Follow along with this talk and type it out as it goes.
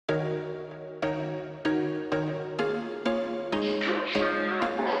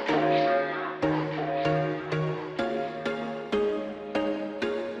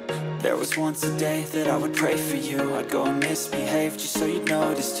was once a day that I would pray for you. I'd go and misbehave just so you'd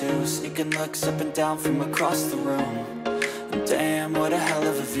notice too. Sneaking looks up and down from across the room. And damn, what a hell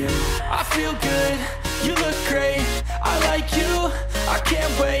of a view. I feel good, you look great, I like you, I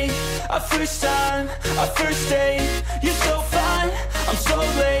can't wait. A first time, a first date, you're so fine, I'm so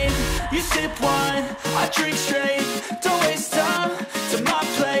late. You sip wine, I drink straight. Don't waste time to my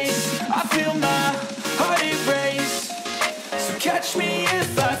place. I feel my heart erase. So catch me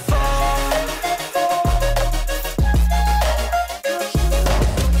if I fall.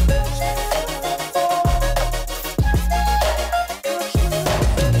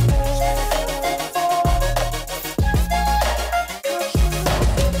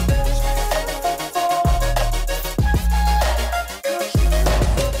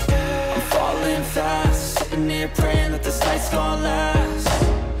 I'm falling fast, sitting here praying that this night's gonna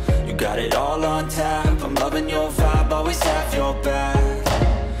last. You got it all on tap, I'm loving your vibe, always have your back.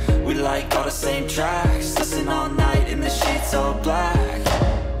 We like all the same tracks, listen all night in the sheets all black.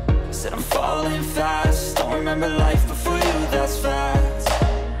 Said I'm falling fast, don't remember life before you, that's facts.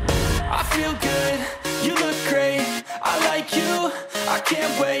 I feel good, you look great, I like you, I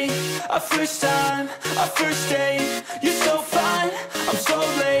can't wait. A first time, a first date, you're so fine, I'm so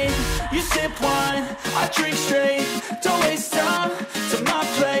late. You sip wine, I drink straight. Don't waste time to my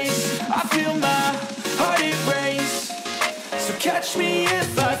place. I feel my heart erase. So catch me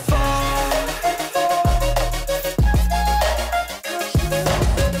if I fall.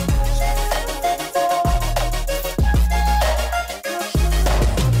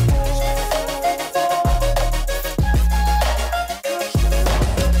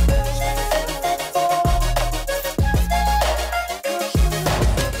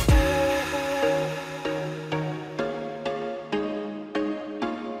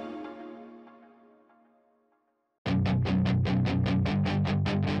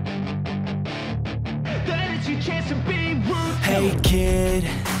 Hey kid,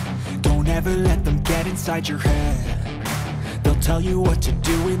 don't ever let them get inside your head. They'll tell you what to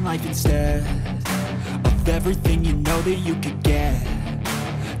do in life instead of everything you know that you could get.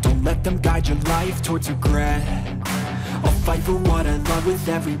 Don't let them guide your life towards regret. I'll fight for what I love with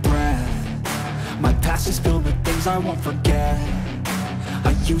every breath. My past is filled with things I won't forget.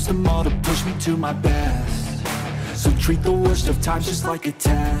 I use them all to push me to my best. So treat the worst of times just like a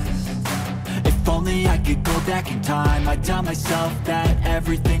test. If only I could go back in time, I'd tell myself that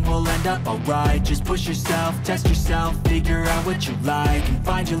everything will end up alright. Just push yourself, test yourself, figure out what you like, and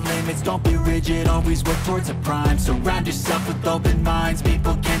find your limits, don't be rigid, always work towards a prime. Surround yourself with open minds,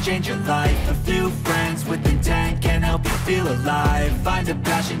 people can change your life. A few friends with intent can help you feel alive. Find a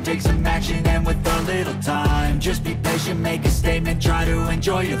passion, take some action, and with a little time, just be patient, make a statement, try to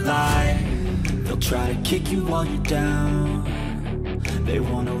enjoy your life. They'll try to kick you while you're down. They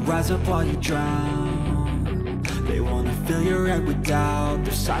wanna rise up while you drown. They wanna fill your head with doubt.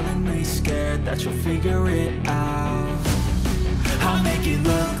 They're silently scared that you'll figure it out. I'll make it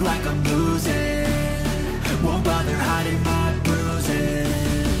look like I'm losing, won't bother hiding my bruises.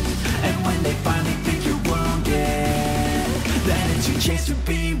 And when they finally think you're wounded, then it's your chance to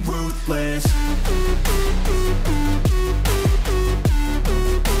be ruthless.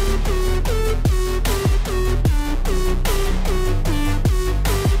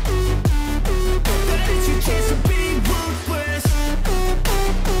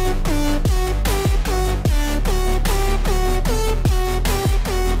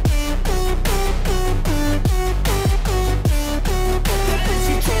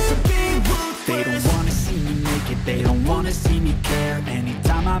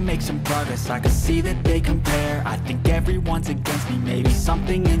 Make some progress, I can see that they compare. I think everyone's against me, maybe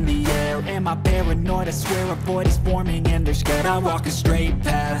something in the air. Am I paranoid? I swear a void is forming and they're scared. I walk a straight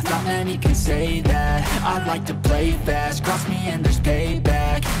path, not many can say that. I like to play fast, cross me and there's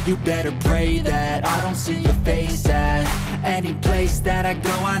payback. You better pray that I don't see your face at any place that I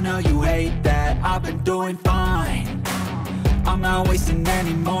go. I know you hate that. I've been doing fine, I'm not wasting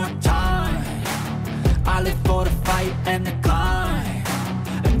any more time. I live for the fight and the climb.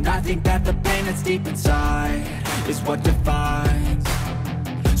 And I think that the pain that's deep inside is what defines.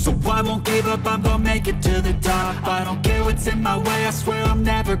 So I won't give up, I'm gonna make it to the top. I don't care what's in my way, I swear I'm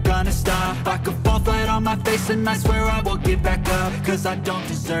never gonna stop. I could fall flat on my face and I swear I won't give back up. Cause I don't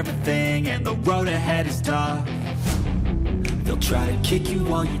deserve a thing and the road ahead is tough. They'll try to kick you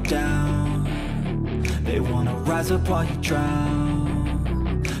while you're down. They wanna rise up while you drown.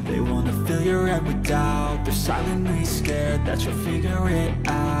 They wanna fill your head with doubt. They're silently scared that you'll figure it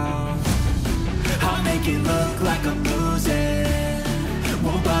out. I'll make it look like I'm losing,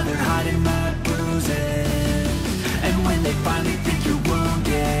 won't bother hiding my bruises. And when they finally think you're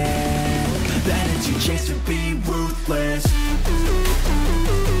wounded, ruthless.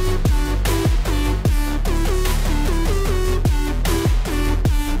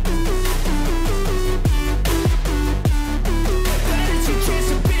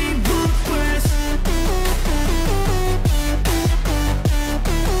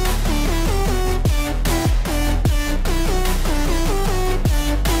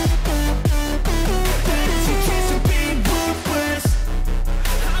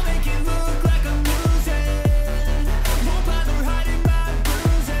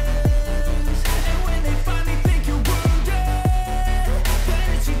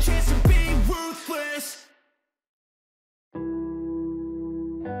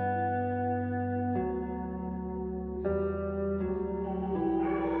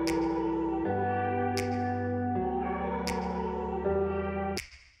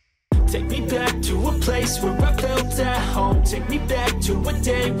 Take me back to a place where I felt at home. Take me back to a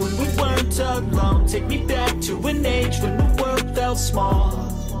day when we weren't alone. Take me back to an age when the world felt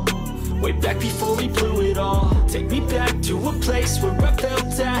small. Way back before we blew it all. Take me back to a place where I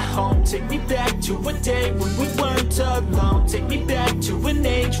felt at home. Take me back to a day when we weren't alone. Take me back to an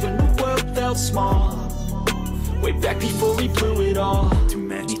age when the world felt small. Way back before we blew it all. Too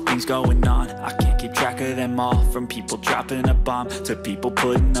many things going on, I can't keep track of them all. From people dropping a bomb to people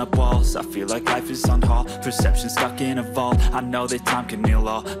putting up walls. I feel like life is on hold, perception stuck in a vault. I know that time can heal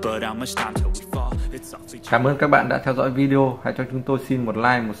all, but how much time till we fall? It's awfully. Cảm ơn các bạn đã theo dõi video. Hãy cho chúng tôi xin một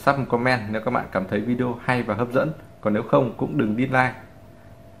like, một sub, một comment nếu các bạn cảm thấy video hay và hấp dẫn. Còn nếu không cũng đừng dislike.